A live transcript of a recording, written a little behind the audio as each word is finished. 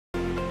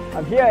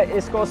I'm here at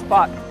East Coast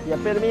Park, the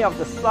epitome of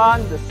the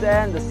sun, the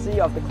sand, the sea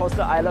of the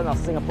coastal island of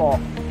Singapore.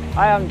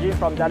 Hi, I'm Jim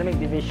from Dynamic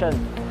Division,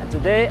 and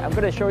today I'm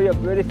going to show you a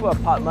beautiful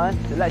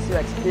apartment that lets you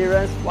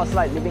experience what's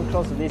like living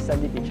close to these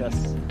sandy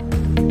beaches.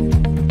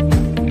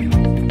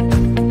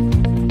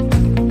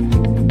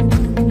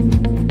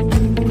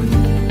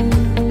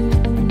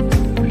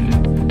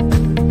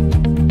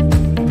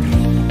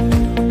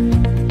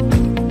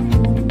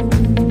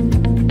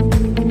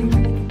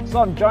 So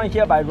I'm joined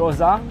here by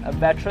Roza, a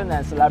veteran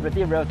and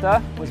celebrity realtor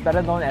who's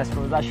better known as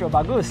Roza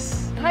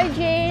Bagus. Hi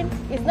Jane,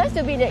 it's nice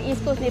to be in the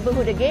East Coast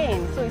neighborhood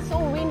again. So it's so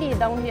windy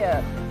down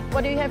here.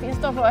 What do you have in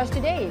store for us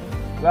today?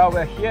 Well,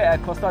 we're here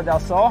at Costa del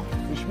Sol,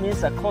 which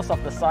means the coast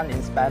of the sun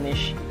in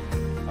Spanish.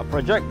 A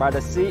project by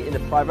the sea in the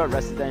private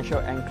residential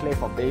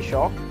enclave of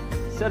Bayshore.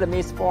 Set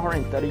amidst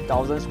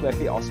 430,000 square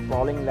feet of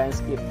sprawling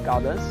landscape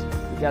gardens,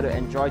 you get to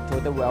enjoy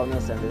total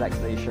wellness and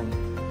relaxation.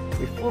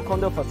 With full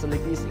condo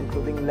facilities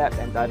including lab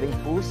and diving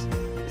pools,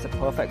 it's a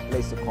perfect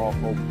place to call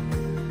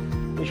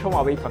home. Which home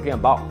are we talking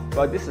about?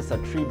 Well, this is a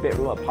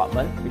 3-bedroom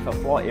apartment with a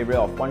floor area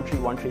of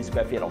 1313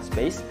 square feet of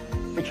space,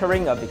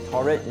 featuring a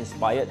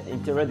Victorian-inspired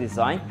interior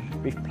design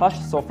with plush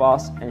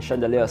sofas and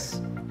chandeliers.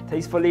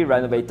 Tastefully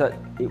renovated,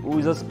 it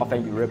oozes of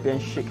an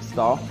European chic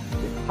style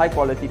with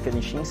high-quality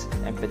finishings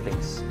and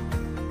fittings.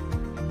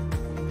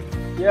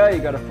 Here you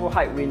got the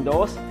full-height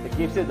windows that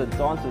gives you the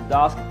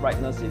dawn-to-dusk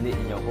brightness you need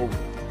in your home.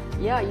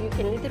 Yeah, you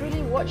can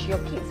literally watch your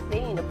kids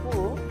playing in the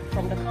pool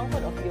from the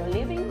comfort of your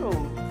living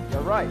room.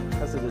 You're right,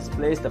 because it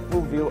displays the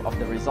full view of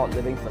the resort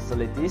living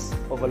facilities,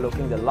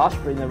 overlooking the lush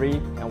greenery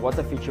and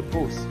water-featured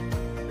pools.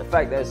 The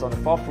fact that it's on the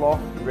 4th floor,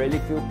 you really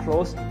feel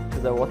close to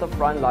the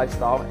waterfront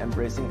lifestyle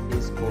embracing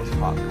East Coast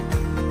Park.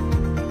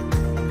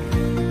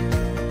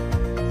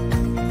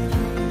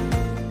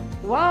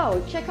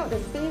 Wow, check out the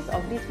space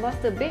of this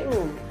master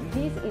bedroom.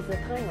 This is the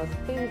kind of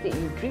space that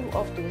you dream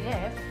of to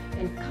have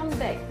and come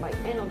back by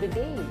end of the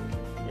day.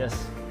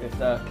 Yes, with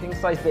the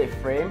king-size bed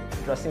frame,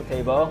 dressing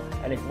table,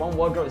 and if one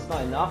wardrobe is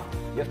not enough,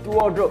 you have 2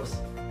 wardrobes,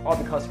 all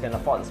because you can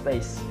afford the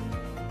space.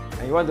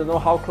 And you want to know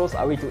how close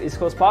are we to East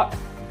Coast Park?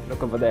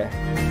 Look over there.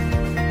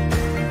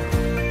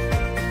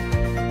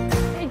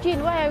 Hey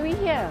Jean, why are we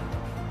here?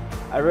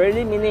 I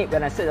really mean it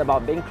when I said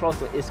about being close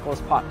to East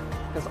Coast Park,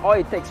 because all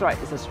it takes, right,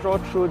 is a stroll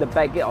through the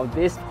back gate of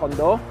this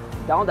condo,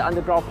 down the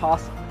underground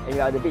pass, and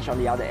you're at the beach on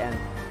the other end.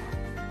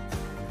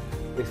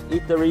 With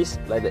eateries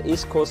like the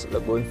East Coast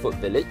Lagoon Food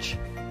Village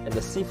and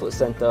the Seafood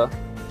Centre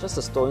just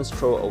a stone's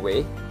throw away,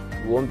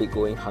 you won't be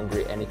going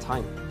hungry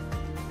anytime.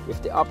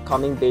 With the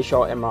upcoming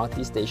Bayshore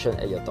MRT station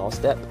at your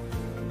doorstep,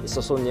 it's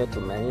also near to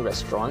many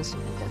restaurants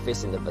and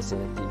cafes in the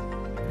vicinity.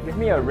 Give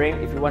me a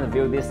ring if you want to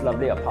view this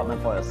lovely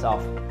apartment for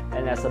yourself.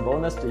 And as a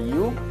bonus to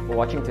you for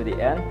watching to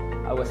the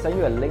end, I will send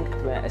you a link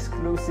to an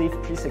exclusive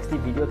 360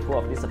 video tour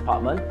of this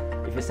apartment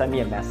if you send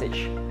me a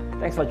message.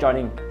 Thanks for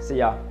joining. See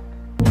ya.